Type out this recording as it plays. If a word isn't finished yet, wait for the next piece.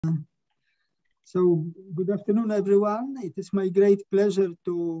So good afternoon, everyone. It is my great pleasure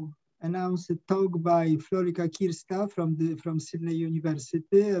to announce a talk by Florica Cîrstea from Sydney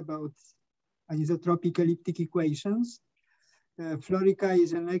University about anisotropic elliptic equations. Florica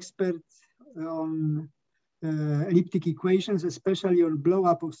is an expert on elliptic equations, especially on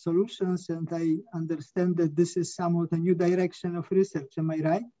blow-up of solutions, and I understand that this is somewhat a new direction of research. Am I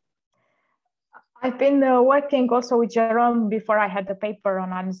right? I've been working also with Jerome before I had the paper on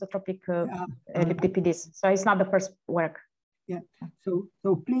anisotropic elliptic PDs, so it's not the first work. Yeah, so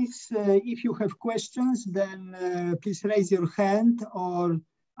please, if you have questions, then please raise your hand or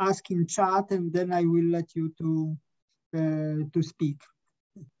ask in chat, and then I will let you to speak.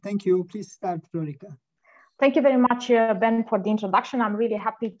 Thank you. Please start, Florica. Thank you very much, Ben, for the introduction. I'm really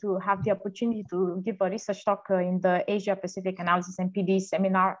happy to have the opportunity to give a research talk in the Asia Pacific Analysis and PD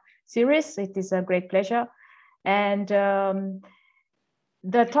seminar series. It is a great pleasure. And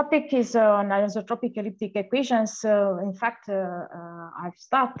the topic is on anisotropic elliptic equations. In fact, I've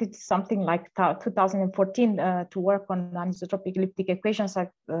started something like 2014 to work on anisotropic elliptic equations.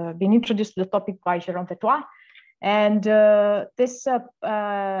 I've been introduced to the topic by Jérôme Vetois. And this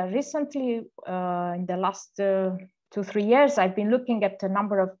recently, in the last 2-3 years, I've been looking at a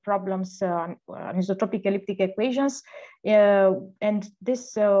number of problems on anisotropic elliptic equations. And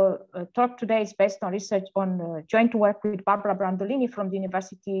this talk today is based on research on joint work with Barbara Brandolini from the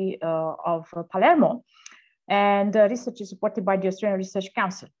University of Palermo. And research is supported by the Australian Research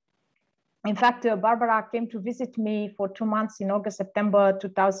Council. In fact, Barbara came to visit me for 2 months in August, September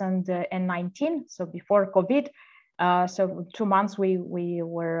 2019, so before COVID. So 2 months we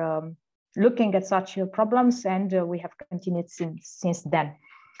were looking at such problems, and we have continued since then.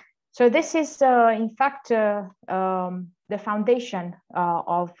 So this is, in fact, the foundation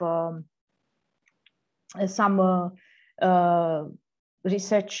of some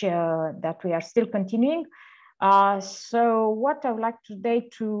research that we are still continuing. So what I would like today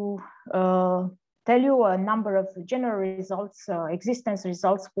to tell you a number of general results, existence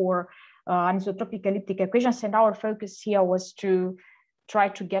results for anisotropic elliptic equations, and our focus here was to try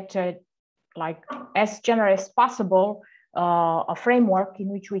to get like as general as possible a framework in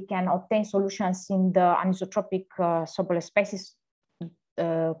which we can obtain solutions in the anisotropic Sobolev spaces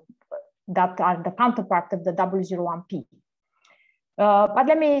that are the counterpart of the W01P. But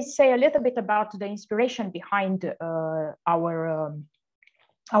let me say a little bit about the inspiration behind our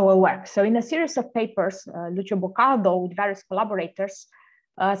work. So in a series of papers, Lucio Boccardo with various collaborators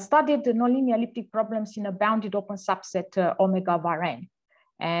studied nonlinear elliptic problems in a bounded open subset omega var n.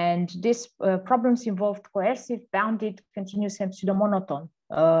 And these problems involved coercive, bounded, continuous, and pseudomonotone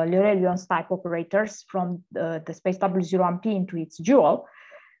Lorentz type operators from the space W01P into its dual,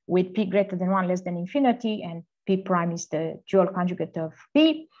 with p greater than 1 less than infinity, and p prime is the dual conjugate of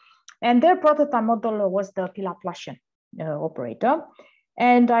p. And their prototype model was the p Laplacian operator.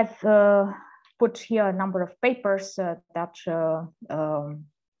 And I've put here a number of papers that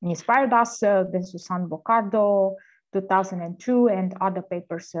inspired us, Bensusan Boccardo, 2002, and other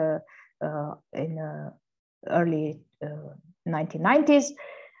papers in early 1990s.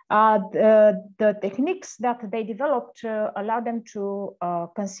 The techniques that they developed allowed them to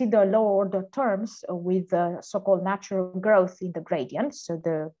consider lower order terms with so-called natural growth in the gradient. So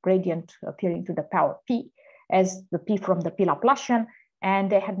the gradient appearing to the power p as the p from the p Laplacian, and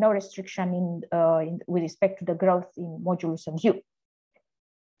they had no restriction with respect to the growth in modulus of u.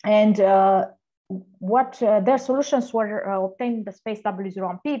 And what their solutions were obtained in the space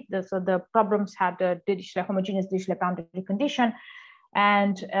W01P. So the problems had a Dirichlet homogeneous Dirichlet boundary condition,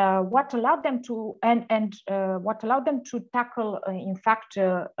 and what allowed them to tackle, in fact,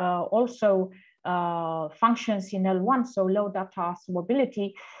 also functions in L1, so low data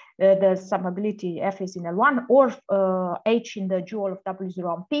summability. The summability F is in L1, or H in the dual of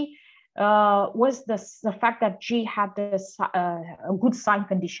W01P, was the fact that G had a good sign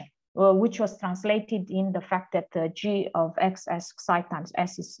condition, which was translated in the fact that G of X as psi times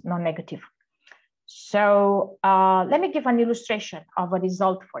S is non-negative. So let me give an illustration of a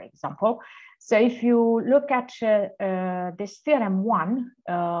result, for example. So if you look at this theorem 1,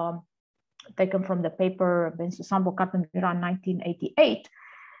 taken from the paper Bensusan Boccardo 1988,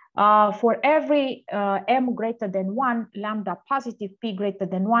 for every m greater than 1, lambda positive, p greater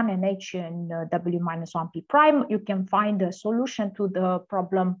than 1, and h in w minus 1 p prime, you can find a solution to the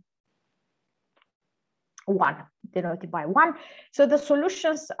problem 1, denoted by 1. So the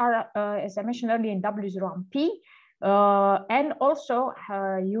solutions are, as I mentioned earlier, in W01P, and also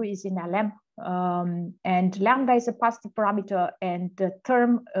U is in LM And lambda is a positive parameter, and the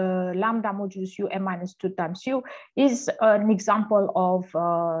term lambda modulus u m minus 2 times u is an example of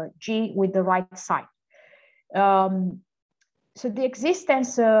G with the right sign. So the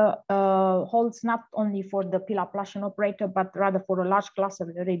existence holds not only for the P-Laplacian operator, but rather for a large class of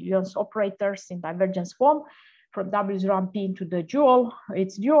Reilly's operators in divergence form from W0 and P into the dual,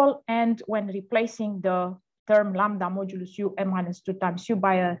 its dual, and when replacing the term lambda modulus u m minus 2 times u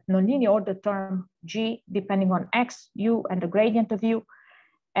by a nonlinear order term G depending on x, u, and the gradient of u.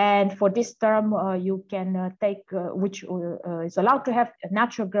 And for this term, you can take, which is allowed to have a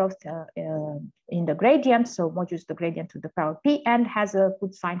natural growth in the gradient, so modulus the gradient to the power p, and has a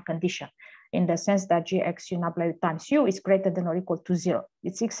good sign condition in the sense that gx u nabla times u is greater than or equal to 0.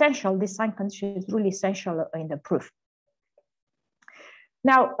 It's essential, this sign condition is really essential in the proof.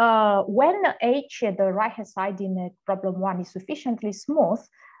 Now, when H, the right-hand side in problem 1 is sufficiently smooth,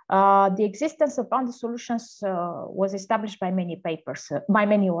 the existence of bounded solutions was established by many papers, by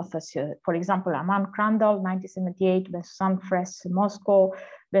many authors. For example, Aman Crandall, 1978, Ben-Susan Fraisse, Moscow,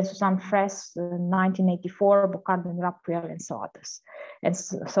 Ben-Susan Fraisse, 1984, Bocardo and Rapuel, and so others. And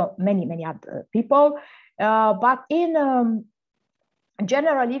so many other people. But in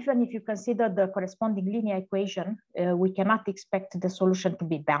general, even if you consider the corresponding linear equation, we cannot expect the solution to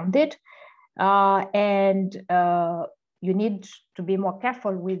be bounded. You need to be more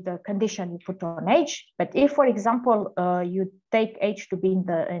careful with the condition you put on H. But if, for example, you take H to be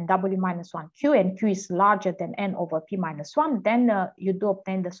in W minus 1 Q, and Q is larger than N over P minus 1, then you do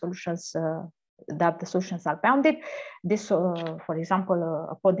obtain the solutions that the solutions are bounded. This, for example,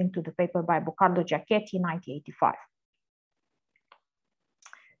 according to the paper by Bocardo Giacchetti, 1985.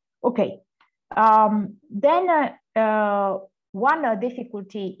 Okay, then one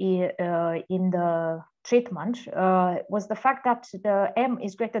difficulty in the treatment was the fact that the m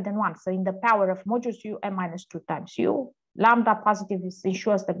is greater than 1. So in the power of modulus u m minus 2 times u, lambda positive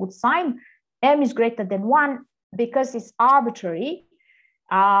ensures the good sign. M is greater than 1 because it's arbitrary.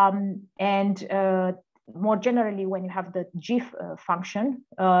 More generally, when you have the G function,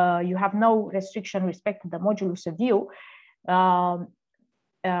 you have no restriction with respect to the modulus of u.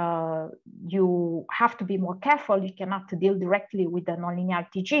 You have to be more careful. You cannot deal directly with the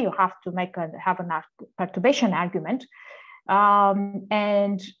nonlinearity G. You have to have a perturbation argument.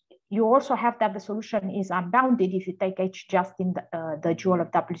 And you also have that the solution is unbounded if you take H just in the dual of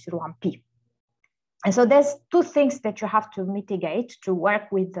W0 and P. And so there's two things that you have to mitigate to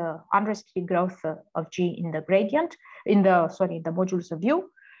work with the unrestricted growth of G in the gradient, in the modulus of U.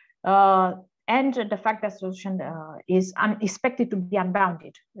 And the fact that solution is expected to be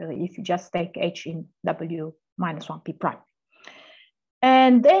unbounded if you just take H in W minus 1 P prime.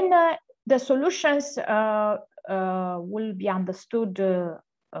 And then the solutions will be understood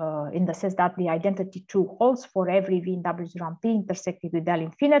in the sense that the identity 2 holds for every V in W0 and P intersected with L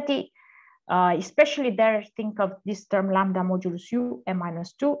infinity. Especially there, think of this term lambda modulus U m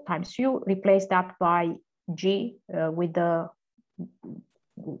minus 2 times U, replace that by G with the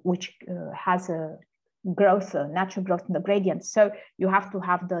which has a growth, natural growth in the gradient. So you have to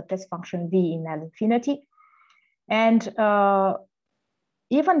have the test function V in L infinity. And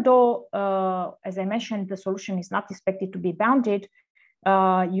even though, as I mentioned, the solution is not expected to be bounded,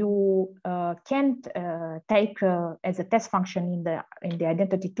 you can't take as a test function in the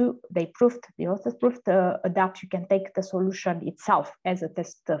identity 2, the authors proved that you can take the solution itself as a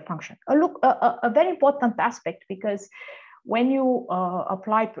test function. A very important aspect, because when you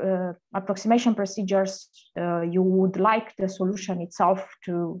apply approximation procedures, you would like the solution itself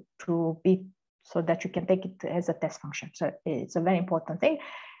to be so that you can take it as a test function. So it's a very important thing.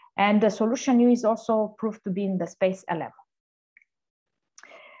 And the solution U is also proved to be in the space LM.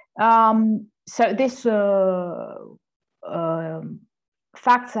 So this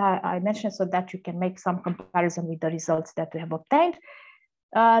facts I mentioned so that you can make some comparison with the results that we have obtained.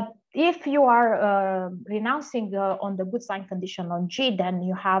 If you are renouncing on the good sign condition on G, then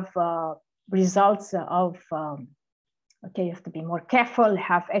you have results of, okay, you have to be more careful,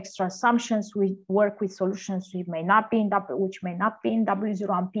 have extra assumptions. We work with solutions which may not be in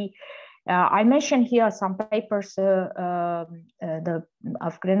W0 and P. I mentioned here some papers of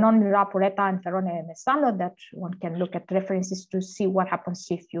Grenon, Rapureta, and Ferrone Messano that one can look at references to see what happens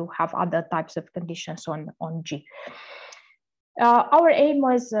if you have other types of conditions on G. Our aim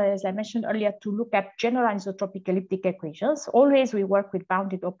was, as I mentioned earlier, to look at general anisotropic elliptic equations. Always we work with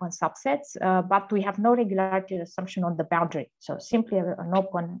bounded open subsets, but we have no regularity assumption on the boundary. So simply an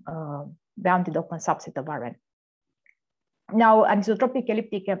open, bounded open subset of Rn. Now, anisotropic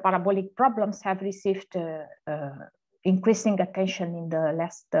elliptic and parabolic problems have received increasing attention in the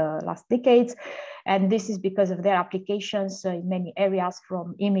last decades. And this is because of their applications in many areas,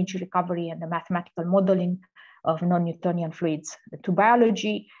 from image recovery and the mathematical modeling of non-Newtonian fluids to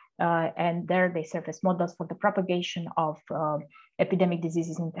biology. And there they serve as models for the propagation of epidemic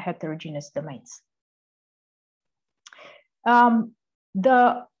diseases in heterogeneous domains.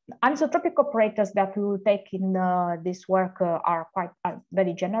 The anisotropic operators that we will take in this work are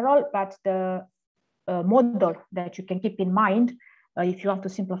very general, but the model that you can keep in mind if you want to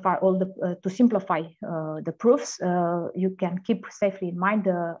simplify the proofs, you can keep safely in mind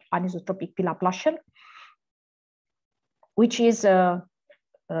the anisotropic P-Laplacian, which is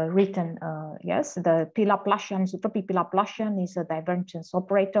written, yes, the P-Laplacian, anisotropic P-Laplacian is a divergence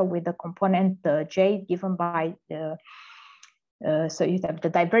operator with the component J given by so you have the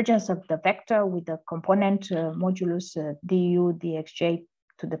divergence of the vector with the component modulus du dxj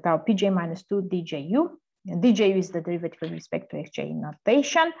to the power pj minus 2 dju. And dju is the derivative with respect to xj in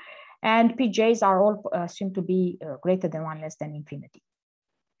notation, and pj's are all assumed to be greater than 1, less than infinity.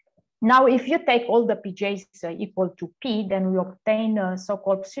 Now, if you take all the pj's equal to p, then we obtain a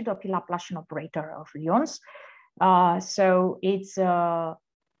so-called pseudo P-Laplacian operator of Lyon's. So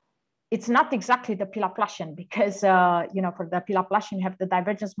it's not exactly the P-Laplacian because, you know, for the P-Laplacian, you have the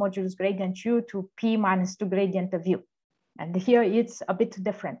divergence modulus gradient u to p minus 2 gradient of u. And here it's a bit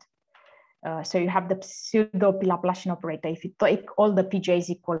different. So you have the pseudo P-Laplacian operator if you take all the pj's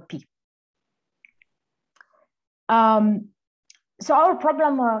equal p. So our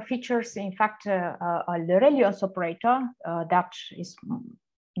problem features, in fact, a Lorentz operator that is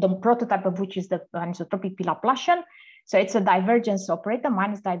the prototype of which is the anisotropic P-Laplacian. So it's a divergence operator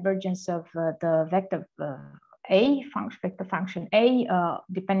minus divergence of the vector A, vector function A,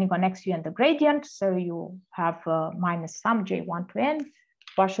 depending on x, u, and the gradient. So you have minus sum j1 to n,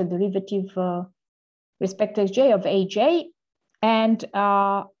 partial derivative respect to xj of aj. And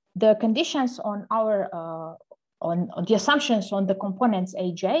the conditions on our, on the assumptions on the components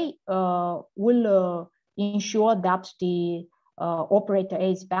aj will ensure that the operator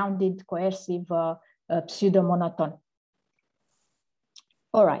A is bounded, coercive, pseudo-monotone.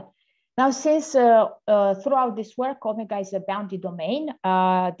 All right. Now, since throughout this work, omega is a bounded domain,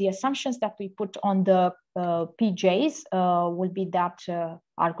 the assumptions that we put on the pj's will be that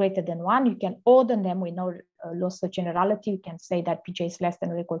are greater than 1. You can order them. We know laws of generality. You can say that pj is less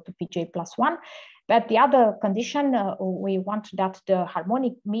than or equal to pj plus 1. But the other condition, we want that the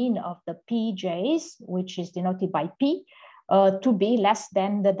harmonic mean of the pj's, which is denoted by p, to be less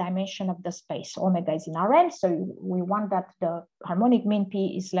than the dimension of the space. Omega is in Rn, so we want that the harmonic mean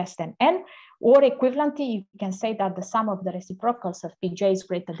p is less than n, or equivalently, you can say that the sum of the reciprocals of pj is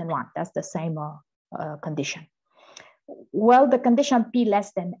greater than 1. That's the same condition. Well, the condition p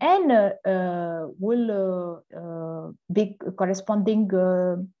less than n will be corresponding.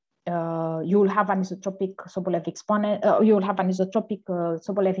 You will have an isotropic Sobolev exponent. You will have an isotropic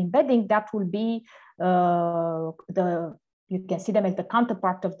Sobolev embedding that will be you can see them as the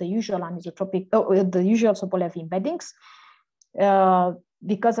counterpart of the usual anisotropic, the usual Sobolev embeddings.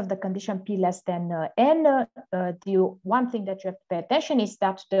 Because of the condition p less than n, the one thing that you have to pay attention is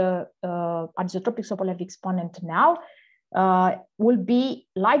that the anisotropic Sobolev exponent now will be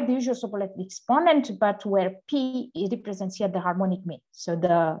like the usual Sobolev exponent, but where p represents here the harmonic mean. So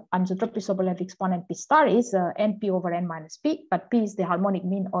the anisotropic Sobolev exponent p star is np over n minus p, but p is the harmonic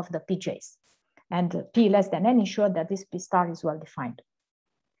mean of the pj's. And p less than n ensure that this p star is well defined.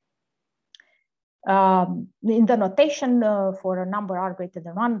 In the notation for a number r greater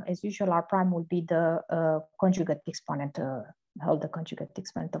than 1, as usual, r prime will be the conjugate exponent, the conjugate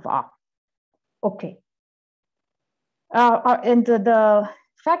exponent of r. Okay. And the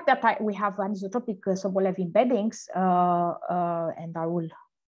fact that we have anisotropic Sobolev embeddings, and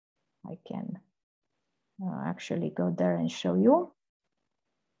I can actually go there and show you.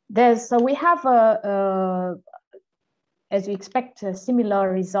 So we have, as we expect, a similar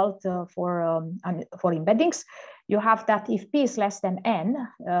result for embeddings. You have that if p is less than n,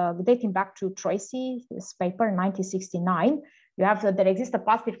 dating back to Tracy's paper in 1969, you have that there exists a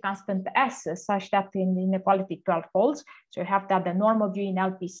positive constant s such that in inequality 12 folds. So you have that the norm of u in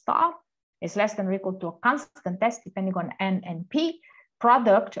LP star is less than or equal to a constant s depending on n and p,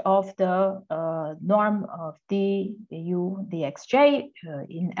 product of the norm of d u dxj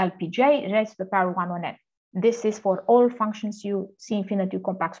in LPJ raised to the power 1 on n. This is for all functions you see infinity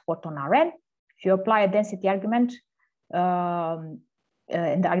compact spot on Rn. If you apply a density argument in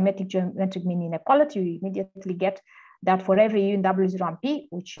the arithmetic geometric mean inequality, you immediately get that for every u in W0 and p,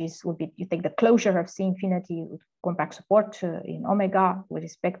 which will be, you take the closure of C infinity with compact support in omega with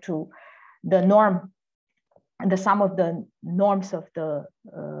respect to the norm the sum of the norms of the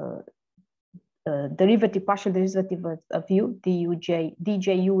derivative, partial derivative of u,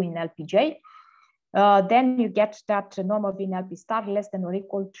 dju in LPJ, then you get that norm of v in LP star less than or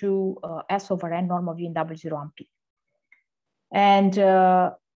equal to S over N norm of v in W0 on P. And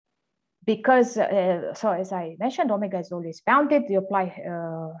because, so as I mentioned, omega is always bounded, you apply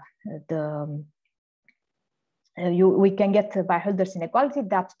we can get by Hölder's inequality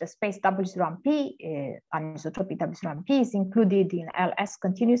that the space W0 on P, anisotropic W0 on P, is included in LS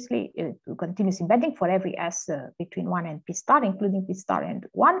continuously, continuous embedding for every S between 1 and P star, including P star and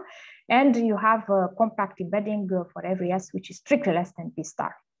 1. And you have a compact embedding for every S, which is strictly less than P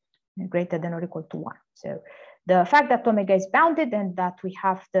star, greater than or equal to 1. So the fact that omega is bounded and that we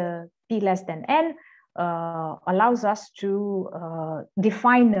have the P less than N allows us to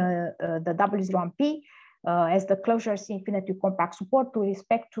define the W0 on P as the closure C infinity compact support with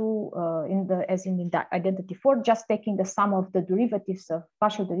respect to as in the identity 4, just taking the sum of the derivatives of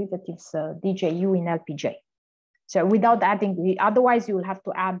partial derivatives dju in LPJ. So without adding, otherwise you will have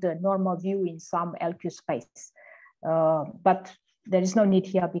to add the normal view in some LQ space. But there is no need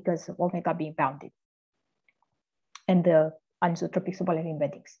here because of omega being bounded and the anisotropic superlative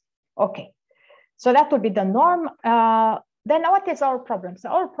embeddings. Okay, so that would be the norm. Then what is our problem? So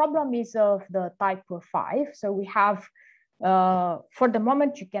our problem is of the type 5. So we have, for the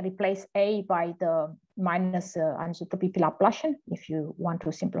moment, you can replace A by the minus anisotropic Laplacian if you want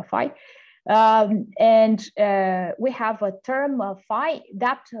to simplify. And we have a term phi,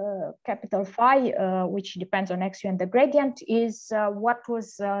 that capital phi, which depends on xu and the gradient, is what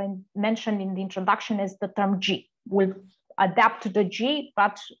was mentioned in the introduction as the term G. We'll adapt to the G,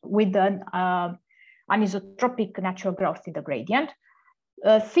 but with an anisotropic natural growth in the gradient.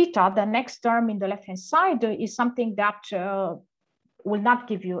 Theta, the next term in the left-hand side, is something that will not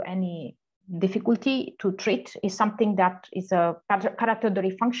give you any difficulty to treat. Is something that is a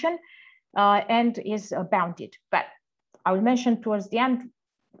characteristic function and is bounded. But I will mention towards the end,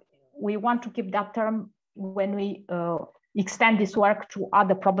 we want to keep that term when we extend this work to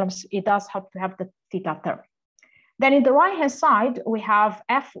other problems. It does have to have the theta term. Then in the right-hand side, we have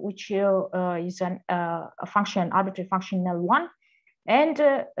f, which is a function, arbitrary function in L1. And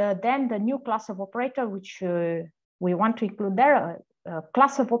then the new class of operator, which we want to include there, new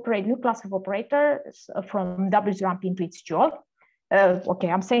class of operators from W0P into its dual. Okay,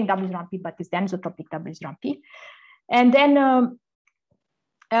 I'm saying W0P, but it's the anisotropic W0P. And then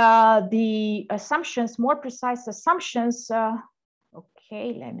the assumptions, more precise assumptions,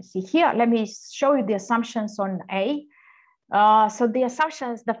 okay, let me see here. Let me show you the assumptions on A. So the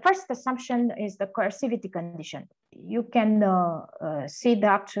assumptions, the first assumption is the coercivity condition. You can see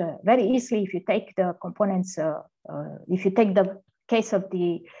that very easily if you take the components, if you take the case of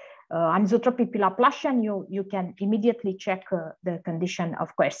the anisotropic Laplacian, you can immediately check the condition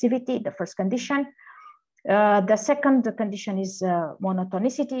of coercivity, the first condition. The second condition is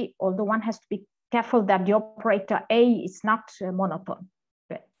monotonicity, although one has to be careful that the operator A is not monotone.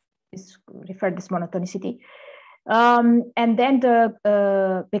 It's referred as monotonicity. And then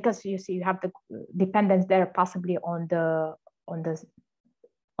because you see you have the dependence there possibly on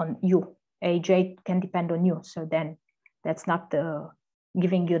U. AJ can depend on U. So then that's not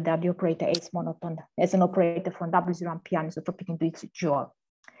giving you that the operator A is monotone as an operator from W0 and P anisotropic into its dual.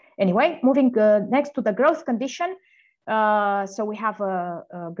 Anyway, moving next to the growth condition. So we have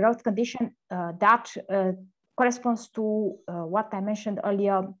a growth condition that corresponds to what I mentioned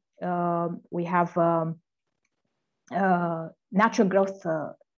earlier. We have natural growth,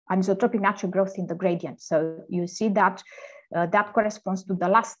 anisotropic natural growth in the gradient. So you see that that corresponds to the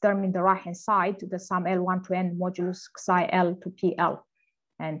last term in the right-hand side, the sum L1 to N modulus psi L to PL.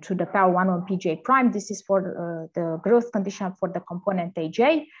 And to the power 1 on Pj prime, this is for the growth condition for the component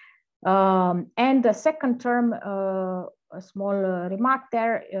Aj. And the second term, a small remark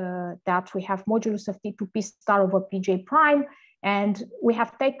there, that we have modulus of T to P star over Pj prime. And we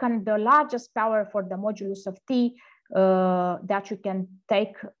have taken the largest power for the modulus of T that you can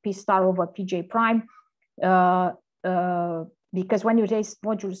take P star over Pj prime. Because when you raise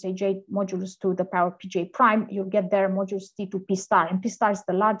modulus Aj modulus to the power Pj prime, you get there modulus T to P star. And P star is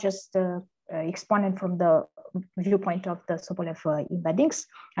the largest exponent from the viewpoint of the Sobolev embeddings,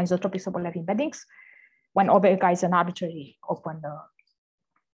 anisotropic Sobolev embeddings, when omega is an arbitrary open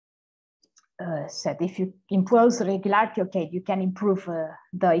set. If you impose regularity, okay, you can improve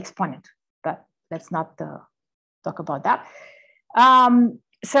the exponent, but let's not talk about that.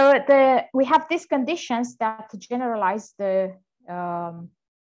 So we have these conditions that generalize the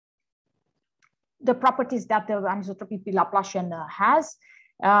properties that the anisotropic Laplacian has.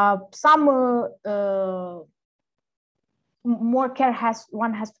 Some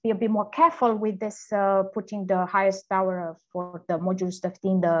one has to be a bit more careful with this, putting the highest power for the modulus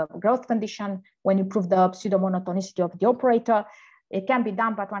 15, the growth condition, when you prove the pseudo-monotonicity of the operator. It can be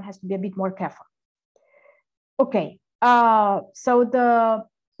done, but one has to be a bit more careful. Okay, so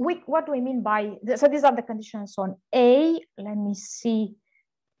what do we mean by, so these are the conditions on A. Let me see.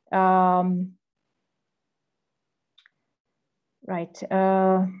 Right.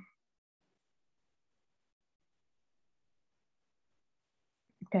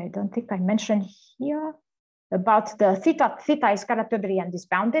 Okay, I don't think I mentioned here about the theta. Theta is characteristically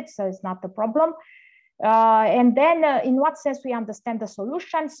unbounded, so it's not a problem. And then in what sense we understand the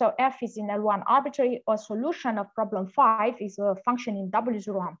solution? So F is in L1 arbitrary. A solution of problem 5 is a function in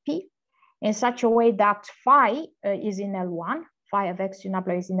W0 on P in such a way that phi is in L1, phi of x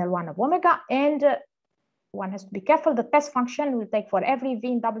unabler is in L1 of omega, and one has to be careful. The test function will take for every V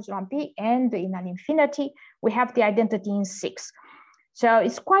in W0 on P, and in an infinity, we have the identity in 6. So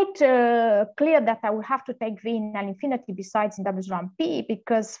it's quite clear that I will have to take V in an infinity besides in W0 on P,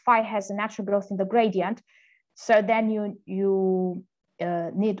 because phi has a natural growth in the gradient. So then you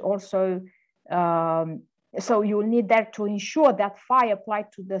need also, so you will need there to ensure that phi applied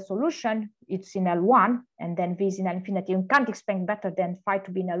to the solution, it's in L1, and then V is in infinity. You can't explain better than phi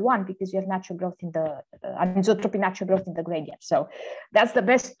to be in L1 because you have natural growth in the anisotropic natural growth in the gradient. So that's the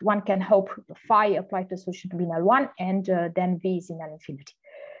best one can hope, phi applied to the solution to be in L1, and then V is in infinity.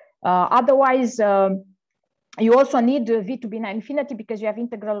 Otherwise, you also need V to be in infinity because you have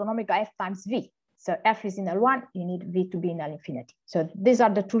integral on omega f times V. So F is in L1, you need V to be in infinity. So these are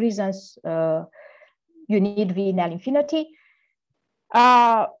the two reasons you need V in infinity.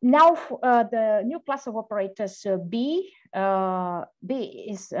 Now the new class of operators B. B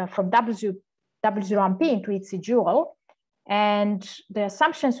is from W0 on P into its dual. And the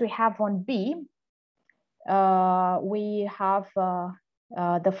assumptions we have on B, we have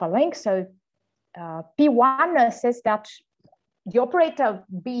the following. So P1 says that the operator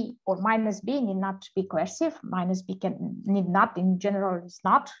B or minus B need not be coercive. Minus B need not, in general, is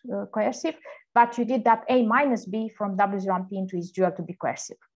not coercive, but you did that A minus B from W0 on P into its dual to be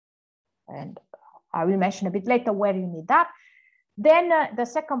coercive. And I will mention a bit later where you need that. Then the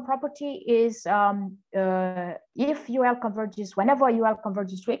second property is if UL converges, whenever UL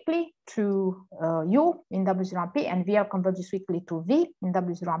converges weakly to U in W0 on P and VL converges weakly to V in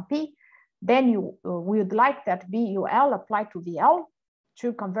W0 on P, then we would like that BUL applied to VL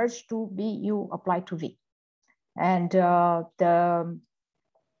to converge to BU applied to V. And the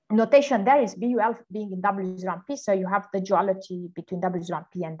notation there is BUL being in W0 on P, so you have the duality between W0 on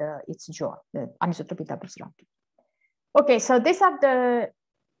P and its dual, the anisotropic W0 on P. Okay, so these are the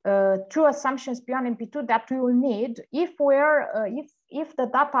two assumptions P1 and P2 that we will need if if the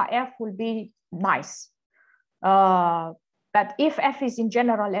data F will be nice. But if F is in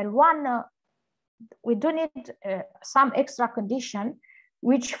general L1, we do need some extra condition,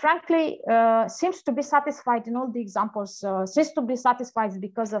 which frankly seems to be satisfied in all the examples, seems to be satisfied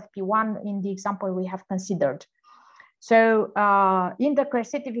because of P1 in the example we have considered. So in the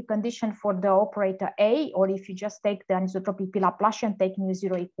coercitivity condition for the operator A, or if you just take the anisotropic P Laplacian, take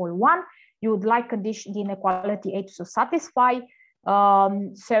mu0 equal 1, you would like condition the inequality A to satisfy.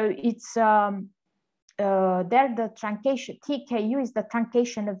 So it's there the truncation, TKU is the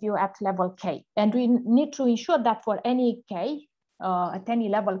truncation of U at level K. And we need to ensure that for any K, at any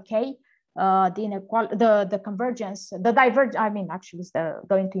level K, the convergence, the divergence, I mean, actually is the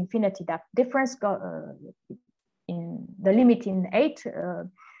going to infinity, that difference in the limit in 8,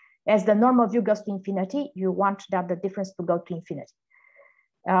 as the normal view goes to infinity, you want that the difference to go to infinity.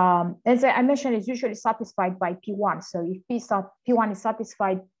 As I mentioned, it's usually satisfied by P1. So if P1 is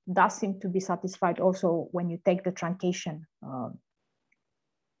satisfied, does seem to be satisfied also when you take the truncation,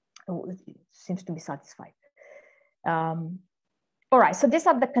 it seems to be satisfied. All right, so these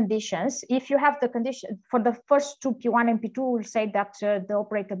are the conditions. If you have the condition for the first two, P1 and P2, we'll say that the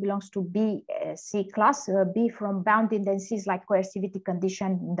operator belongs to B, C class, B from bounded, then C is like coercivity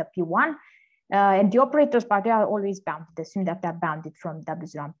condition in the P1. And the operators, but they are always bounded. Assume that they're bounded from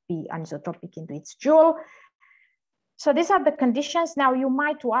W0 on P anisotropic into its dual. So these are the conditions. Now you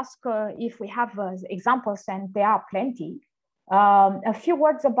might ask if we have examples, and there are plenty. A few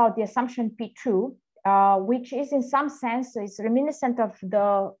words about the assumption P2. Which is in some sense is reminiscent of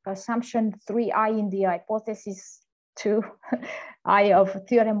the assumption 3I in the hypothesis 2I of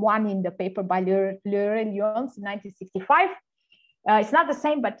theorem 1 in the paper by Lyons in 1965. It's not the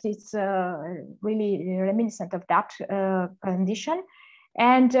same, but it's really reminiscent of that condition.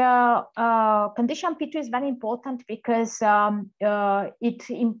 And condition P2 is very important because it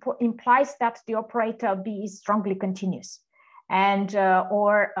implies that the operator B is strongly continuous. and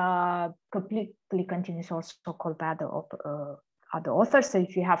or completely continuous, also called by other authors. So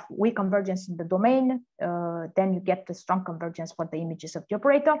if you have weak convergence in the domain, then you get the strong convergence for the images of the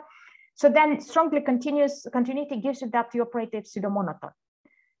operator. So then strongly continuous continuity gives you that the operator is pseudo-monotone.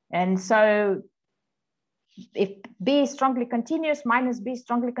 And so if B is strongly continuous minus B is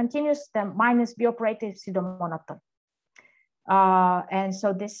strongly continuous, then minus B operator is pseudo-monotone. And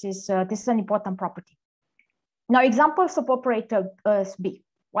so this is an important property. Now, examples of operator B.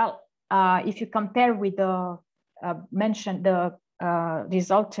 Well, if you compare with the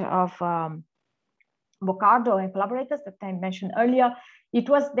result of Boccardo and collaborators that I mentioned earlier, it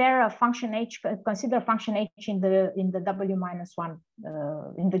was there a function H, consider function H in the W minus one,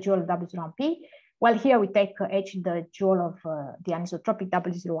 in the dual W01P. Well, here we take H in the dual of the anisotropic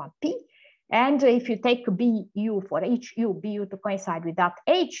W01P. And if you take BU for HU, BU to coincide with that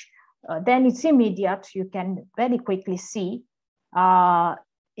H, then it's immediate. You can very quickly see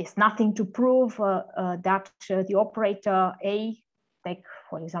it's nothing to prove that the operator A, take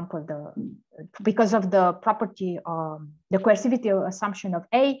for example, because of the property, the coercivity assumption of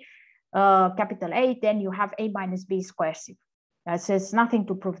A, capital A, then you have A minus B is coercive. So it's nothing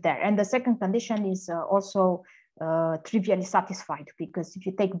to prove there. And the second condition is also trivially satisfied, because if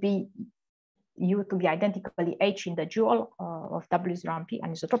you take B, U to be identically H in the dual of W01P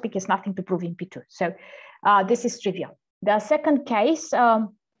anisotropic, is nothing to prove in P2. So this is trivial. The second case,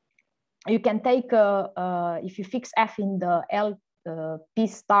 you can take, if you fix F in the L P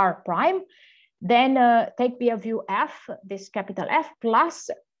star prime, then take B of U F, this capital F, plus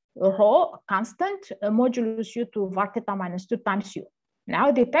rho constant modulus U to var theta minus 2 times U.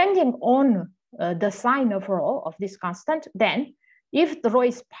 Now, depending on the sign of rho of this constant, then if the rho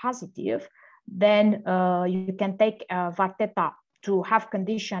is positive, then you can take var theta to have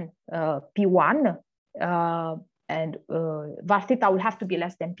condition P1, and var theta will have to be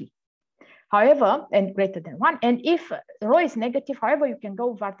less than P. However, and greater than 1. And if rho is negative, however, you can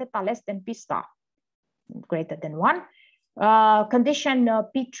go var theta less than P star, greater than 1. Condition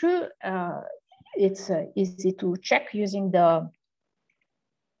P2, it's easy to check using the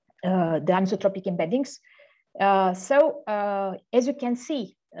anisotropic embeddings. So as you can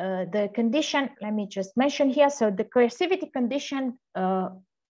see, the condition, let me just mention here. So the coercivity condition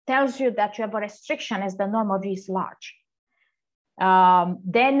tells you that you have a restriction as the norm of V is large.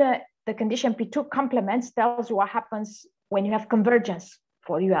 Then the condition P2 complements tells you what happens when you have convergence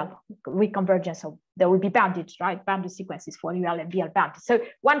for UL, weak convergence. So there will be bounded, right? Bounded sequences for UL and VL bounded. So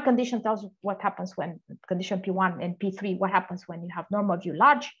one condition tells you what happens when condition P1 and P3, what happens when you have normal view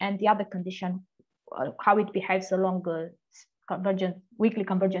large, and the other condition, how it behaves along convergent, weakly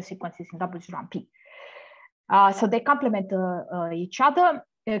convergent sequences in W01P. So they complement each other.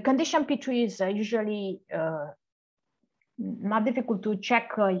 Condition P2 is usually not difficult to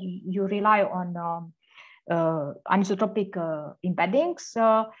check. You rely on anisotropic embeddings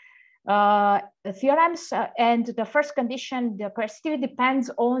theorems, and the first condition, the coercivity depends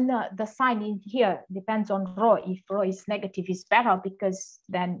on the sign in here, depends on rho. If rho is negative, is better, because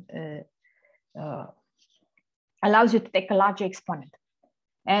then allows you to take a larger exponent.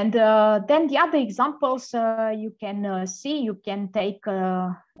 And then the other examples you can see, you can take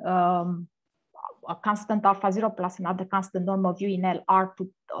a constant alpha 0 plus another constant norm of U in LR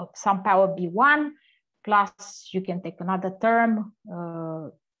to some power B1, plus you can take another term,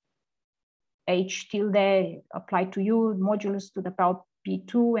 H tilde applied to U, modulus to the power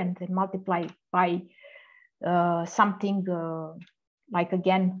P2, and then multiply by something like,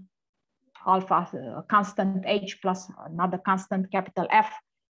 again, alpha constant H plus another constant capital F.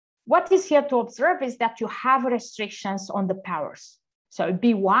 What is here to observe is that you have restrictions on the powers. So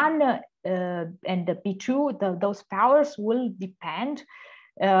B1 and the B2, those powers will depend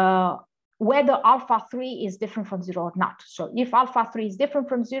whether alpha 3 is different from 0 or not. So if alpha 3 is different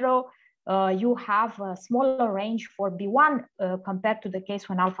from 0, you have a smaller range for B1 compared to the case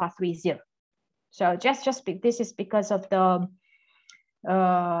when alpha 3 is 0. So this is because of the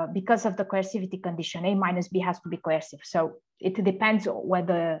coercivity condition. A minus B has to be coercive. So it depends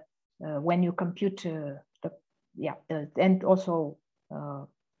whether when you compute and also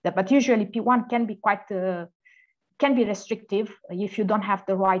but usually P1 can be quite can be restrictive if you don't have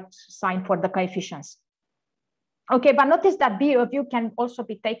the right sign for the coefficients. Okay, but notice that B of U can also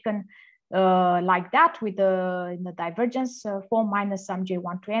be taken like that with in the divergence form minus some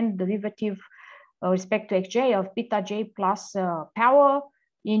J1 to N derivative respect to Xj of beta J plus power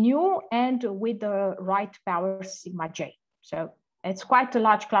in U, and with the right power sigma J. So it's quite a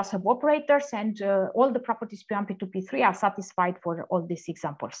large class of operators, and all the properties P1, P2, P3 are satisfied for all these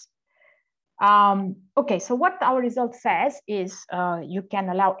examples. Okay, so what our result says is you can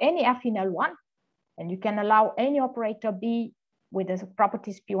allow any f in L1, and you can allow any operator B with the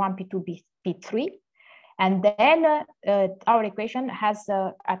properties P1, P2, P3. And then our equation has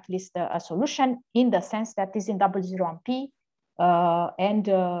at least a solution in the sense that is in W0 on P and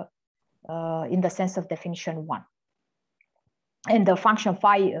in the sense of definition 1. And the function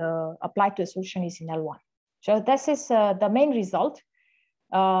phi applied to a solution is in L1. So this is the main result.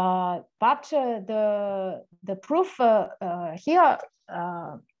 But the proof here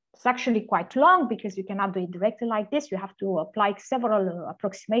is actually quite long because you cannot do it directly like this. You have to apply several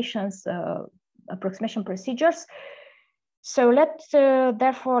approximation procedures. So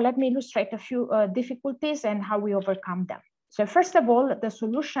therefore, let me illustrate a few difficulties and how we overcome them. So first of all, the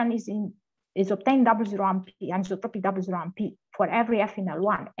solution is obtained W0 on P, anisotropic W0 on P for every f in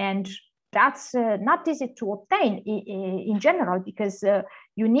L1. And that's not easy to obtain in general because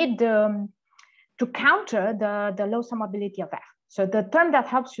you need to counter the low summability of f. So the term that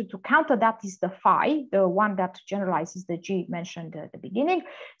helps you to counter that is the phi, the one that generalizes the G mentioned at the beginning.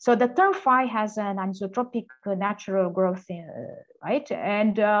 So the term phi has an anisotropic natural growth, right?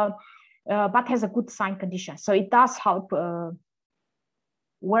 And but has a good sign condition. So it does help,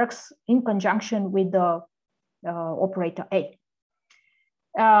 works in conjunction with the operator A.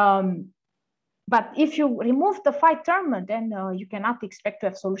 But if you remove the phi term, then you cannot expect to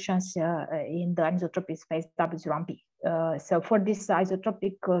have solutions in the anisotropic space W0 on P. So for this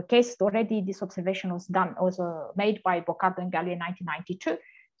isotropic case, already this observation was made by Boccardo and Galli in 1992.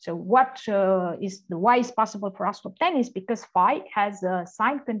 So why is possible for us to obtain is because phi has a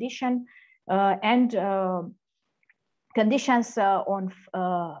sign condition and conditions on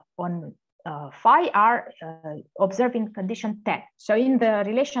phi are observed in condition 10. So in the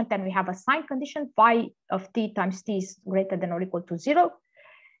relation 10, we have a sign condition, phi of t times t is greater than or equal to 0.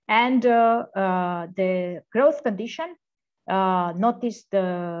 And the growth condition, notice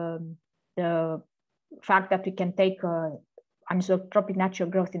the fact that we can take anisotropic natural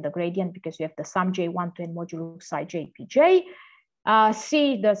growth in the gradient because we have the sum j1 to n modulo psi j pj.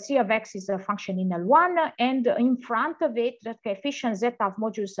 The C of x is a function in L1, and in front of it, the coefficient zeta of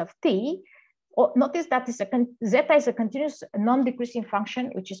modulus of t. Notice that zeta is a continuous non-decreasing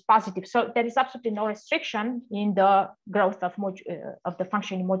function, which is positive. So there is absolutely no restriction in the growth of the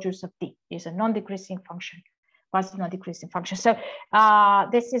function in modulus of t. It's a non-decreasing function, positive non-decreasing function. So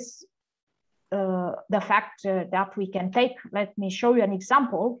this is the fact that we can take. Let me show you an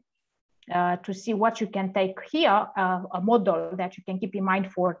example. To see what you can take here, a model that you can keep in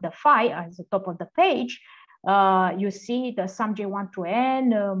mind for the phi at the top of the page. You see the sum j1 to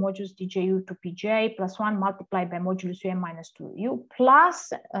n modulus dju to pj plus 1 multiplied by modulus un minus 2u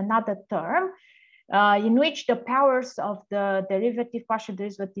plus another term in which the powers of the derivative, partial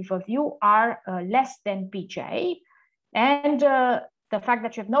derivative of u are less than pj. And the fact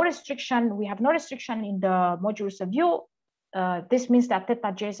that you have no restriction, we have no restriction in the modulus of u. This means that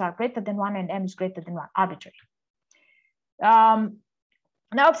theta j's are greater than 1 and m is greater than 1, arbitrary.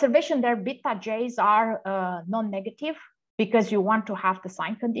 Now observation there, beta j's are non-negative because you want to have the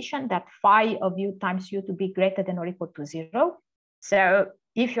sign condition that phi of u times u to be greater than or equal to 0. So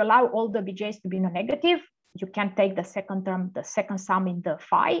if you allow all the bj's to be non-negative, you can take the second term, the second sum in the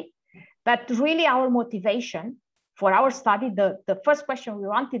phi. But really our motivation for our study, the first question we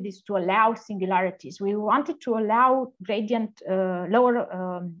wanted is to allow singularities. We wanted to allow gradient lower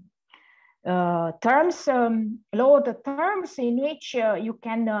terms, lower the terms in which you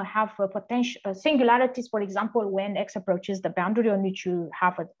can have potential singularities, for example, when x approaches the boundary on which you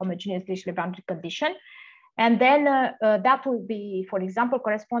have a homogeneous Dirichlet boundary condition. And then that will be, for example,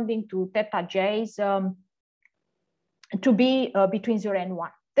 corresponding to theta j's to be between 0 and 1.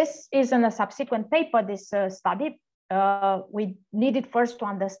 This is in a subsequent paper, this study. We needed first to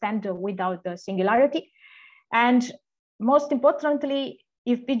understand without the singularity. And most importantly,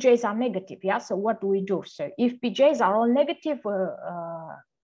 if bj's are negative, yeah, so what do we do? So if bj's are all negative,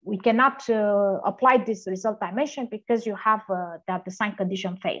 we cannot apply this result I mentioned because you have that the sign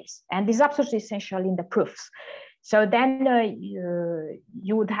condition fails. And this is absolutely essential in the proofs. So then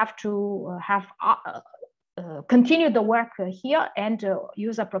you would have to have continue the work here and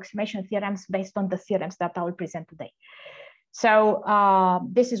use approximation theorems based on the theorems that I will present today. So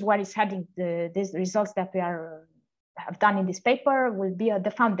this is where it's heading. These results that we have done in this paper will be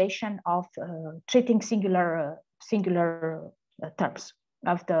the foundation of treating singular terms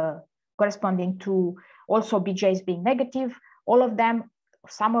of the corresponding to also bj's being negative, all of them,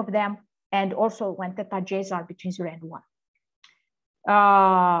 some of them, and also when theta j's are between 0 and 1.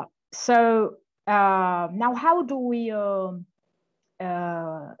 Now, how do we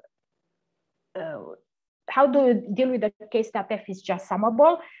how do you deal with the case that f is just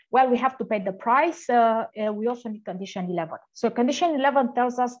summable? Well, we have to pay the price. We also need condition 11. So condition 11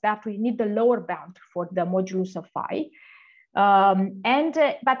 tells us that we need the lower bound for the modulus of phi.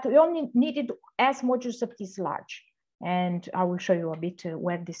 But we only need it as modulus of t is large. And I will show you a bit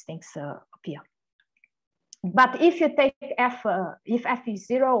where these things appear. But if you take f, if f is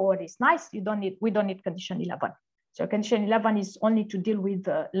 0 or is nice, we don't need condition 11. So condition 11 is only to deal with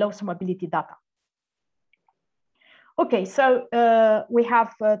low summability data. Okay, so we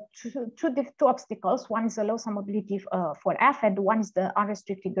have two obstacles. One is the low summability for f, and one is the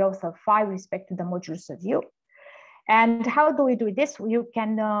unrestricted growth of phi with respect to the modulus of u. And how do we do this? You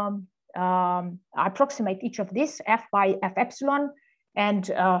can approximate each of these, f by f epsilon, and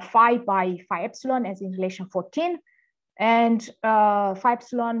phi by phi epsilon as in relation 14. And phi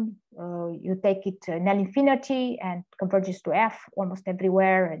epsilon, you take it null infinity and converges to f almost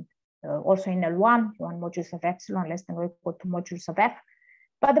everywhere, and also in L1, one modulus of epsilon less than or equal to modulus of f.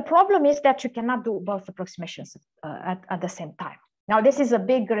 But the problem is that you cannot do both approximations at the same time. Now, this is a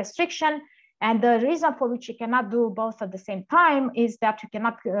big restriction. And the reason for which you cannot do both at the same time is that you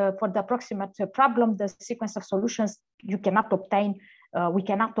cannot, for the approximate problem, the sequence of solutions, you cannot obtain, we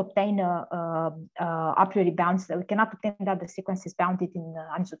cannot obtain a priori bounds. We cannot obtain that the sequence is bounded in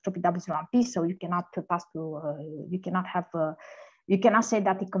anisotropic W0 so you cannot pass to, you cannot have, you cannot say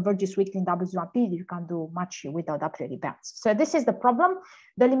that it converges weakly in W0 you can't do much without a priori bounds. So this is the problem.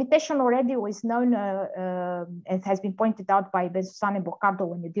 The limitation already was known, it has been pointed out by Bensoussan and Boccardo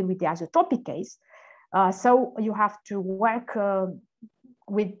when you deal with the isotropic case. So you have to work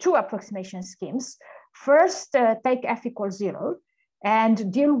with two approximation schemes. First, take f equals 0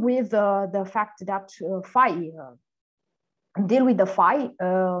 and deal with the fact that phi, deal with the phi,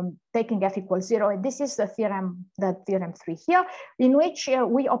 taking f equals 0. And this is the theorem 3 here, in which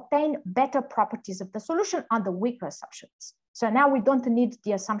we obtain better properties of the solution under weaker assumptions. So now we don't need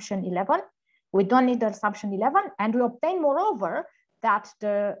the assumption 11. We don't need the assumption 11. And we obtain, moreover, that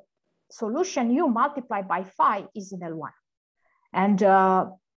the solution u multiplied by phi is in L1. And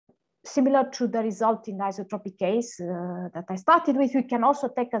similar to the result in the isotropic case that I started with, you can also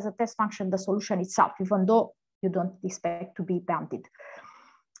take as a test function the solution itself, even though you don't expect to be bounded.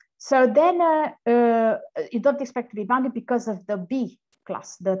 So then you don't expect to be bounded because of the B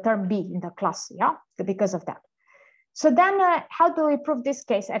class, the term B in the class, yeah, because of that. So then how do we prove this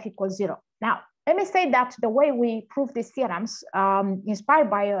case f equals 0? Now, let me say that the way we prove these theorems, inspired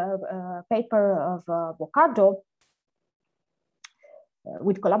by a paper of Boccardo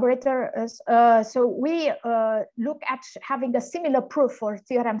with collaborators, so we look at having a similar proof for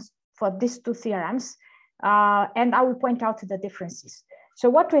theorems, for these two theorems, and I will point out the differences. So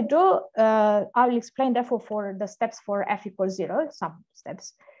what we do, I will explain therefore for the steps for f equals 0, some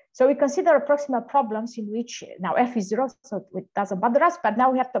steps. So we consider approximate problems in which now f is 0, so it doesn't bother us, but now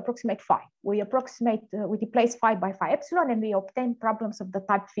we have to approximate phi. We approximate, we replace phi by phi epsilon, and we obtain problems of the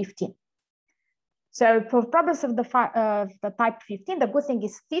type 15. So for problems of the type 15, the good thing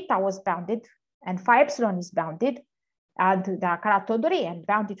is theta was bounded and phi epsilon is bounded, and the Kara-Todori and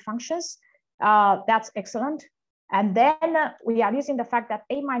bounded functions. That's excellent. And then we are using the fact that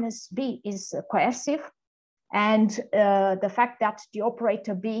A minus B is coercive, and the fact that the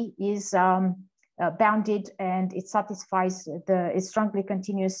operator B is bounded and it satisfies it's strongly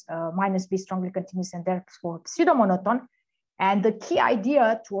continuous, minus B strongly continuous, and therefore pseudo-monotone. And the key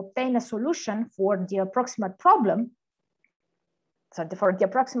idea to obtain a solution for the approximate problem, so for the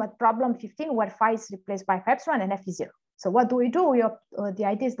approximate problem 15, where phi is replaced by phi epsilon and f is 0. So what do? The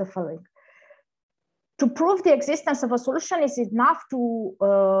idea is the following. To prove the existence of a solution is enough to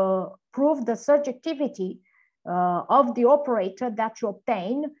prove the surjectivity of the operator that you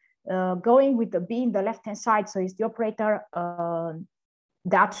obtain going with the B in the left-hand side. So it's the operator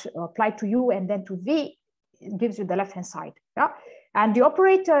that applied to U and then to V, it gives you the left-hand side. Yeah? And the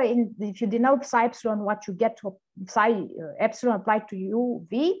operator, if you denote psi epsilon, what you get to psi epsilon applied to U,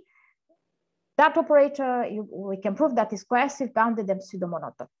 V, that operator, we can prove that is coercive, bounded, and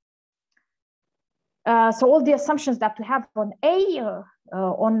pseudo-monotone. So all the assumptions that we have on A,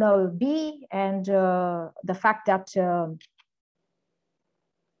 on B, and the fact that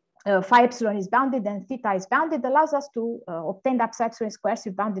phi epsilon is bounded and theta is bounded allows us to obtain that psi epsilon is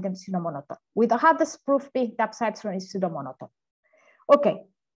coercive, bounded, and pseudo-monotone, with the hardest proof being that psi epsilon is pseudo-monotone. Okay,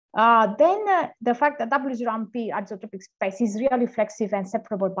 then the fact that W0MP isotropic space is really flexive and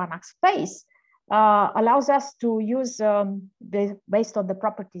separable Banach space allows us to use, based on the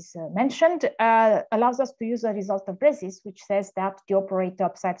properties mentioned, allows us to use a result of Bresis, which says that the operator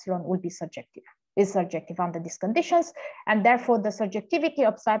of psi epsilon will be surjective. is surjective under these conditions, and therefore the surjectivity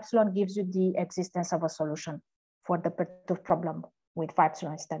of psi epsilon gives you the existence of a solution for the perturbed problem with phi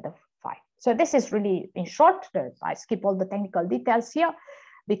epsilon instead of phi. So this is really in short. I skip all the technical details here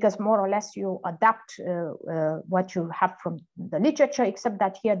because more or less you adapt what you have from the literature, except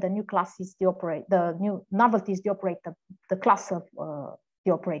that here the new class is the new novelty is the operator, the class of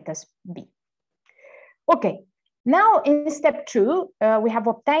the operators B. Okay. Now, in step 2, we have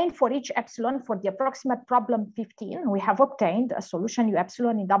obtained for each epsilon for the approximate problem 15, we have obtained a solution U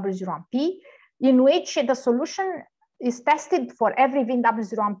epsilon in W0 and P, in which the solution is tested for every V in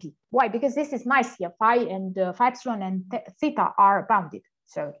W0 and P. Why? Because this is nice here. Phi and phi epsilon and theta are bounded.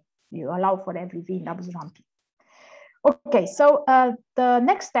 So you allow for every V in W0 and P. Okay, so the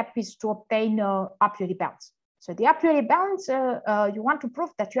next step is to obtain a priori bounds. So the a priori bounds, you want to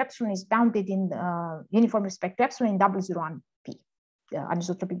prove that U epsilon is bounded in uniform respect to epsilon in W0 and P,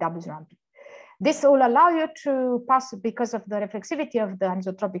 anisotropic W0 and P. This will allow you to pass, because of the reflexivity of the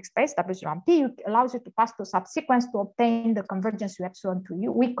anisotropic space W0 and P, allows you to pass to subsequence to obtain the convergence U epsilon to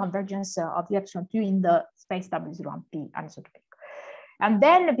U, weak convergence of U epsilon to U in the space W0 and P anisotropic. And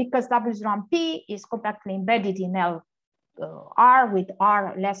then because W0 and P is compactly embedded in L R with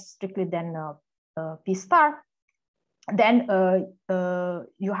R less strictly than P star, then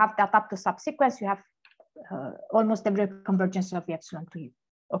you have that up to subsequence, you have almost every convergence of U epsilon to U,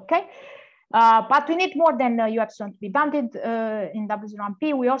 okay? But we need more than U epsilon to be bounded in W0 and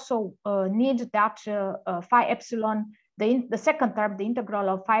P. We also need that phi epsilon, the second term, the integral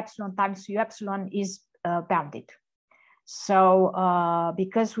of phi epsilon times U epsilon is bounded. So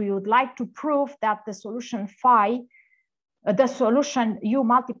because we would like to prove that the solution phi, the solution U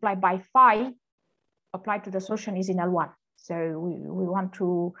multiplied by phi applied to the solution is in L1. So we want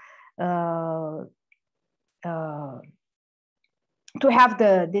to have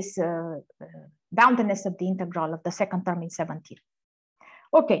this boundedness of the integral of the second term in 17.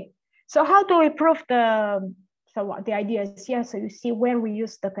 Okay, so how do we prove so the idea is here, so you see where we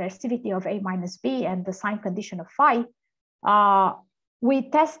use the coercivity of A minus B and the sign condition of phi. We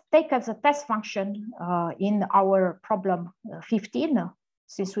take as a test function in our problem 15,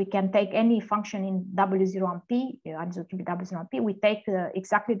 since we can take any function in W0 and P, anisotropic W0 and P, we take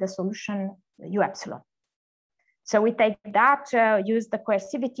exactly the solution U epsilon. So we take that, use the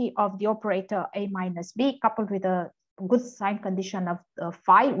coercivity of the operator A minus B coupled with a good sign condition of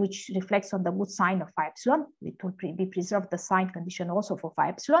phi, which reflects on the good sign of phi epsilon. It will be preserved the sign condition also for phi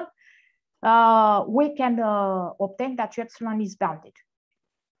epsilon. We can obtain that U epsilon is bounded.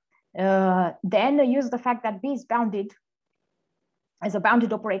 Then use the fact that B is bounded as a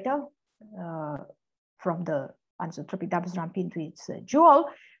bounded operator from the anisotropic W0 and P into its dual.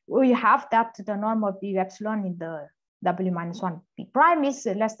 We have that the norm of U epsilon in the W minus 1 P prime is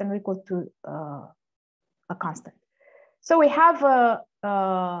less than or equal to a constant. So we have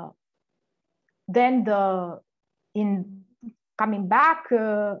then in coming back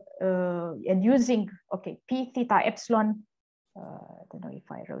and using, okay, P theta epsilon, I don't know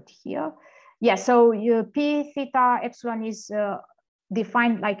if I wrote here. Yeah, so P theta epsilon is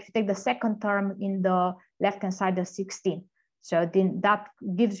defined like if you take the second term in the left-hand side of 16. So then that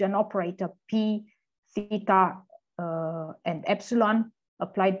gives you an operator P theta and epsilon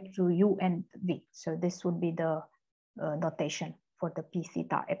applied to U and V. So this would be the notation for the P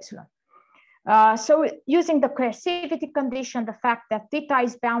theta epsilon. So using the coercivity condition, the fact that theta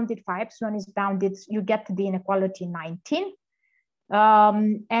is bounded, phi epsilon is bounded, you get the inequality 19.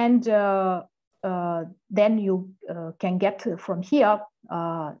 Then you can get from here,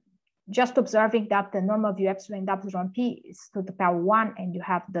 just observing that the norm of U epsilon W0 and P is to the power 1, and you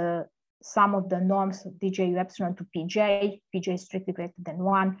have the sum of the norms of dj U epsilon to pj. Pj is strictly greater than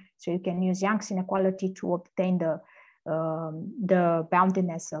 1, so you can use Young's inequality to obtain the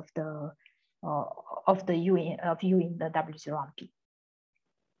boundedness of the U in the W0 and P.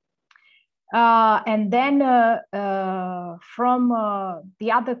 And then from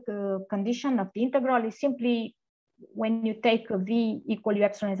the other condition of the integral is simply when you take a V equal U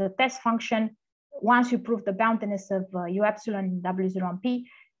epsilon as a test function, once you prove the boundedness of U epsilon in W0 and P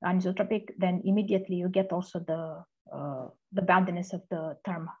anisotropic, then immediately you get also the boundedness of the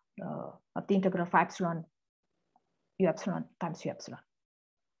term of the integral of epsilon U epsilon times U epsilon.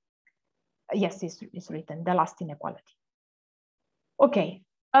 Yes, it's written, the last inequality. Okay.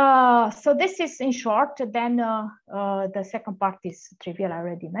 So this is in short, then the second part is trivial, I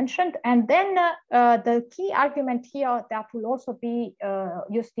already mentioned. And then the key argument here that will also be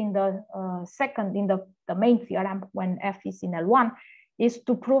used in the second, in the main theorem when F is in L1, is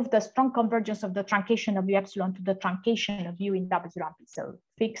to prove the strong convergence of the truncation of u epsilon to the truncation of u in W0P. So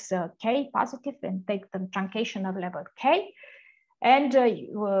fix k positive and take the truncation of level k. And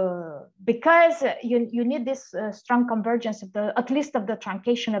because you need this strong convergence of the, at least of the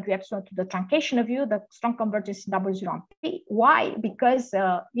truncation of u epsilon to the truncation of u, the strong convergence in W0P. Why? Because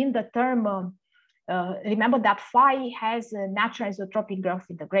in the term, remember that phi has a natural isotropic growth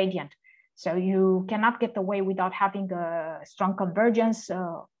in the gradient. So you cannot get away without having a strong convergence,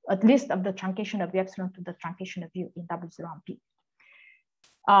 at least of the truncation of u epsilon to the truncation of u in W0P.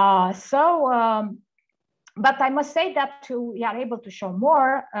 But I must say that we are able to show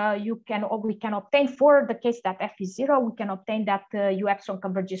more. We can obtain for the case that f is 0, we can obtain that u epsilon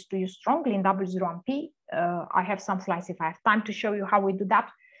converges to u strongly in W0P. I have some slides if I have time to show you how we do that,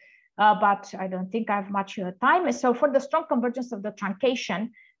 but I don't think I have much time. So for the strong convergence of the truncation,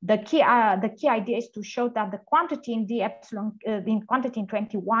 the key idea is to show that the quantity in the epsilon, in quantity in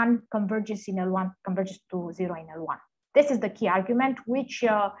 21 converges in L1, converges to 0 in L1. This is the key argument, which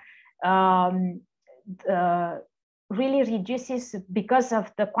really reduces, because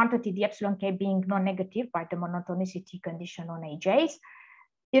of the quantity the epsilon k being non-negative by the monotonicity condition on AJs,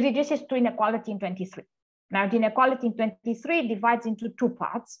 it reduces to inequality in 23. Now the inequality in 23 divides into two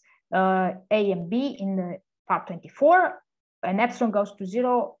parts, A and B in the part 24. When epsilon goes to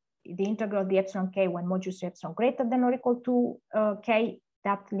 0, the integral of the epsilon k when modulus epsilon greater than or equal to k,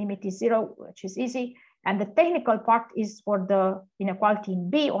 that limit is 0, which is easy. And the technical part is for the inequality in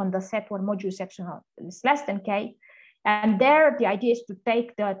B on the set where modulus epsilon is less than k. And there, the idea is to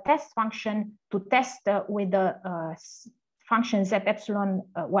take the test function to test with the function z epsilon,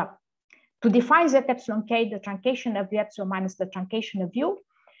 to define z epsilon k, the truncation of u epsilon minus the truncation of u,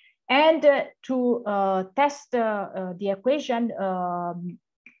 and to test the equation,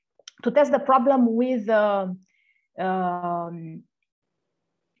 to test the problem with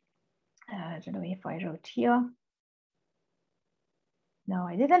I don't know if I wrote here. No,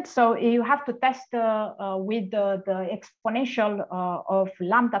 I didn't. So you have to test with the exponential of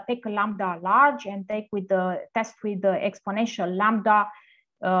lambda, take a lambda large and take with the test with the exponential lambda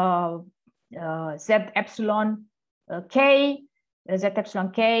z epsilon k,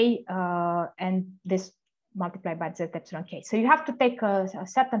 and this multiplied by z epsilon k. So you have to take a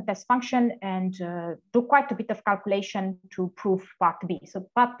certain test function and do quite a bit of calculation to prove part B. So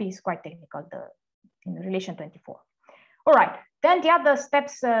part B is quite technical, in relation 24. All right, then the other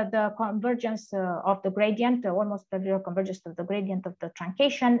steps, the convergence of the gradient, almost the zero convergence of the gradient of the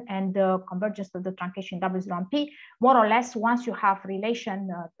truncation and the convergence of the truncation W0P. More or less, once you have relation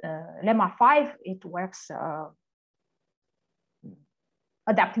lemma 5, it works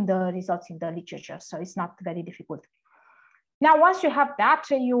adapting the results in the literature. So it's not very difficult. Now, once you have that,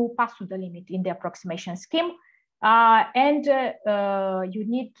 you pass to the limit in the approximation scheme. And you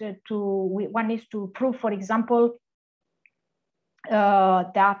need one needs to prove, for example,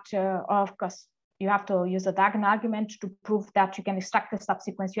 that, of course, you have to use a diagonal argument to prove that you can extract the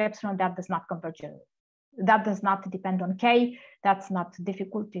subsequence u epsilon that does not converge. That does not depend on k. That's not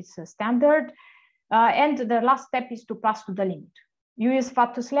difficult. It's a standard. And the last step is to pass to the limit. You use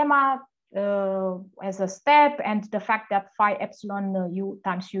Fatus lemma as a step, and the fact that phi epsilon u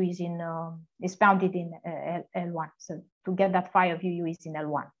times u is bounded in L1. So to get that phi of u is in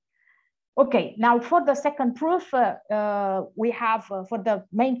L1. Okay, now for the second proof, we have for the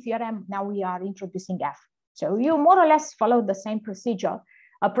main theorem, now we are introducing f. So you more or less follow the same procedure,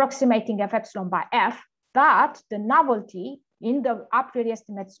 approximating f epsilon by f, but the novelty in the a priori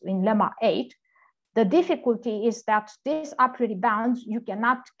estimates in lemma 8, the difficulty is that these a priori bounds, you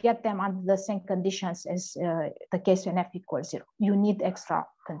cannot get them under the same conditions as the case when f equals 0. You need extra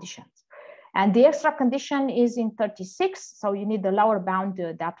conditions. And the extra condition is in 36. So you need the lower bound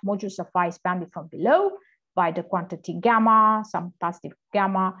that modulus of phi is bounded from below by the quantity gamma, some positive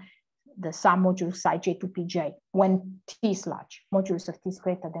gamma, the sum modulus ij to pj when t is large, modulus of t is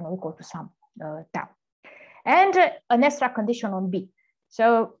greater than or equal to some tau. And an extra condition on B.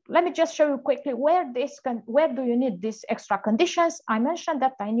 So let me just show you quickly where do you need these extra conditions. I mentioned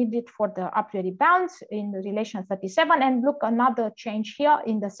that I need it for the a priori bounds in the relation 37, and look, another change here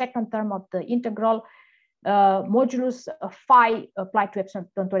in the second term of the integral, modulus of phi applied to epsilon.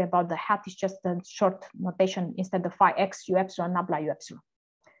 Don't worry about the hat, it's just a short notation instead of phi x u epsilon nabla u epsilon.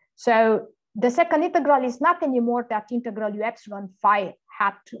 So the second integral is not anymore that integral u epsilon phi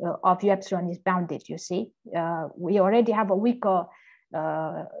hat of u epsilon is bounded, you see. We already have a weaker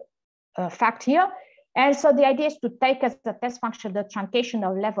fact here. And so the idea is to take as the test function the truncation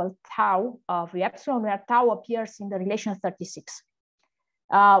of level tau of u epsilon, where tau appears in the relation 36.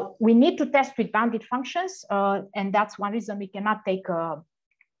 We need to test with bounded functions, and that's one reason we cannot take,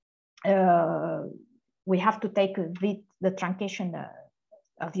 we have to take the truncation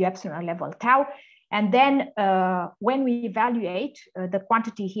of the epsilon level tau. And then when we evaluate the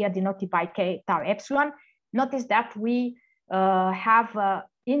quantity here denoted by k tau epsilon, notice that we have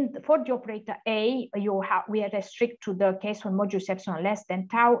for the operator A, we restrict to the case when modulus epsilon less than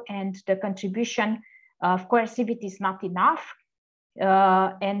tau, and the contribution of coercivity is not enough.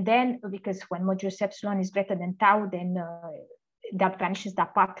 And then because when modulus epsilon is greater than tau, then that vanishes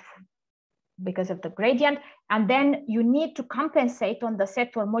that part because of the gradient. And then you need to compensate on the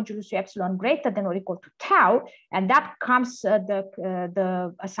set where modulus epsilon greater than or equal to tau, and that comes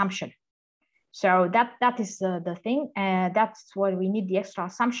the assumption. So that is the thing. That's where we need the extra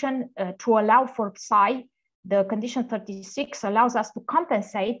assumption to allow for psi. The condition 36 allows us to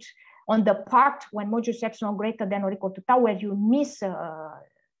compensate on the part when modulus epsilon greater than or equal to tau, where you miss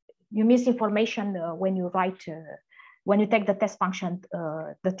information when you write, when you take the test function,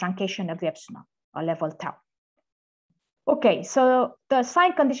 the truncation of the epsilon level tau. Okay, so the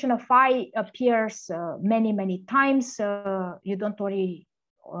sign condition of phi appears many times. You don't worry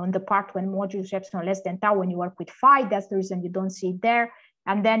on the part when modulus epsilon less than tau when you work with phi. That's the reason you don't see it there.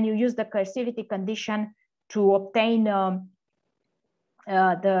 And then you use the coercivity condition to obtain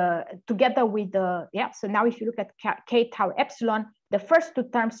together with the, so now if you look at k tau epsilon, the first two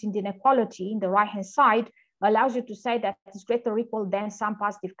terms in the inequality in the right-hand side allows you to say that it's greater or equal than some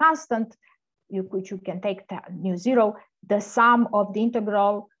positive constant, which you can take mu 0, the sum of the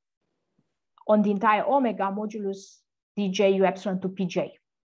integral on the entire omega modulus dj u epsilon to pj.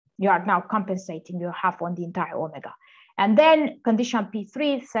 You are now compensating your half on the entire omega. And then condition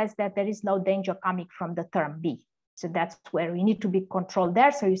P3 says that there is no danger coming from the term B. So that's where we need to be controlled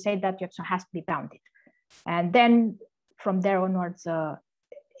there. So you say that your epsilon has to be bounded. And then from there onwards,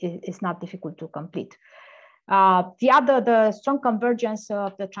 it's not difficult to complete. The strong convergence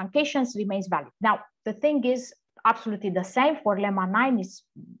of the truncations remains valid. Now, the thing is absolutely the same for lemma 9, is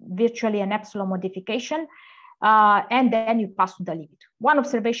virtually an epsilon modification. And then you pass to the limit. One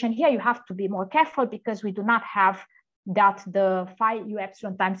observation here, you have to be more careful because we do not have that the phi u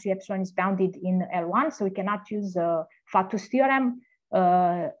epsilon times u epsilon is bounded in L1, so we cannot use Fatu's theorem.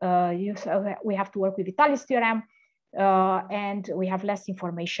 We have to work with Vitali's theorem, and we have less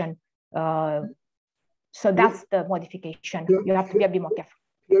information. So that's the modification. You have to be a bit more careful.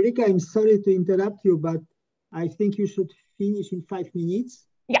 Florica, I'm sorry to interrupt you, but I think you should finish in 5 minutes.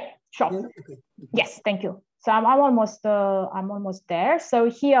 Yeah, sure. Yeah? Okay. Yes, thank you. So I'm almost there. So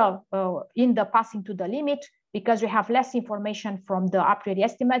here in the passing to the limit, because we have less information from the a priori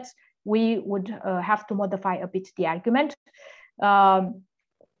estimates, we would have to modify a bit the argument.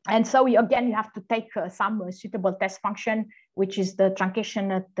 And so you have to take some suitable test function, which is the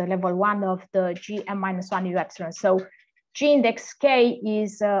truncation at the level 1 of the g m-1 u epsilon. So g index k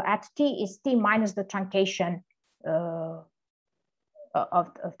is at t is t minus the truncation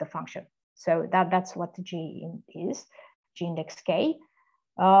of the function. So that's what g is, g index k,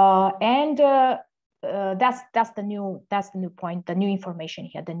 and that's the new point, the new information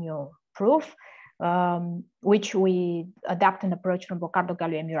here, the new proof, which we adapt an approach from Boccardo,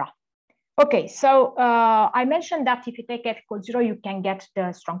 Gallo, and Murat. Okay, so I mentioned that if you take f equals 0, you can get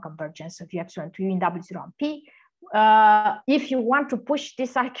the strong convergence of u epsilon to u in W0 on P. If you want to push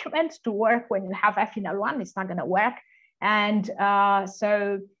this argument to work when you have f in L1, it's not going to work. And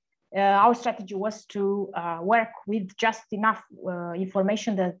so our strategy was to work with just enough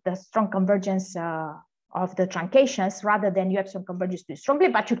information, the strong convergence of the truncations, rather than u epsilon converges too strongly,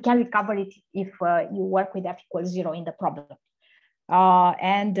 but you can recover it if you work with f equals 0 in the problem.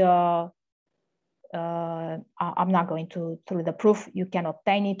 I'm not going through the proof. You can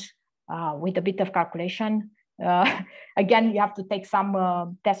obtain it with a bit of calculation. Again, you have to take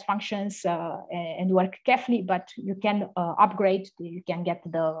some test functions and work carefully, but you can upgrade. You can get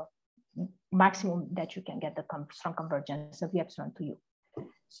the maximum that you can get the strong convergence of the epsilon to u.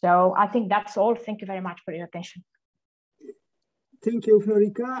 So I think that's all. Thank you very much for your attention. Thank you,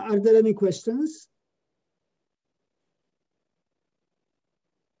 Florica. Are there any questions?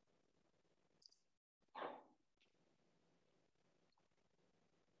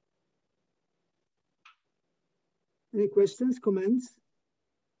 Any questions, comments?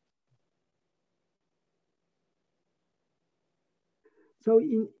 So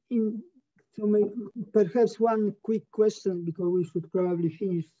perhaps one quick question, because we should probably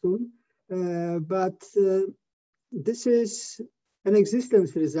finish soon. But this is an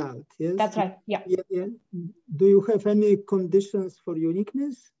existence result, yes? That's right, yeah. Do you have any conditions for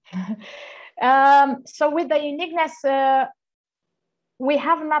uniqueness? So with the uniqueness, we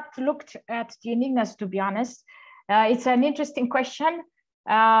have not looked at the uniqueness, to be honest. It's an interesting question,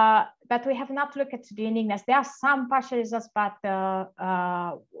 but we have not looked at the uniqueness. There are some partial results, but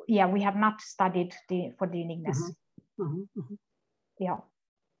yeah, we have not studied for the uniqueness. Yeah.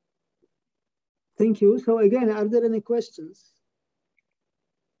 Thank you. So again, are there any questions?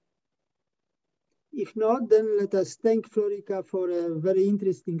 If not, then let us thank Florica for a very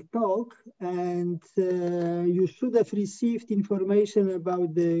interesting talk. And you should have received information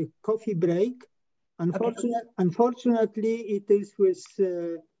about the coffee break. Unfortunately, it is with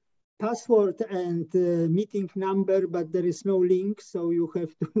password and meeting number, but there is no link. So you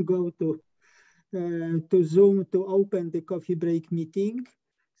have to go to Zoom to open the coffee break meeting.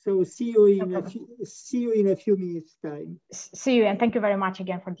 So see you in a few minutes' time. See you, and thank you very much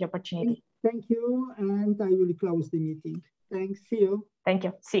again for the opportunity. Thank you, and I will close the meeting. Thanks. See you. Thank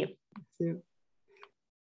you. See you. See you.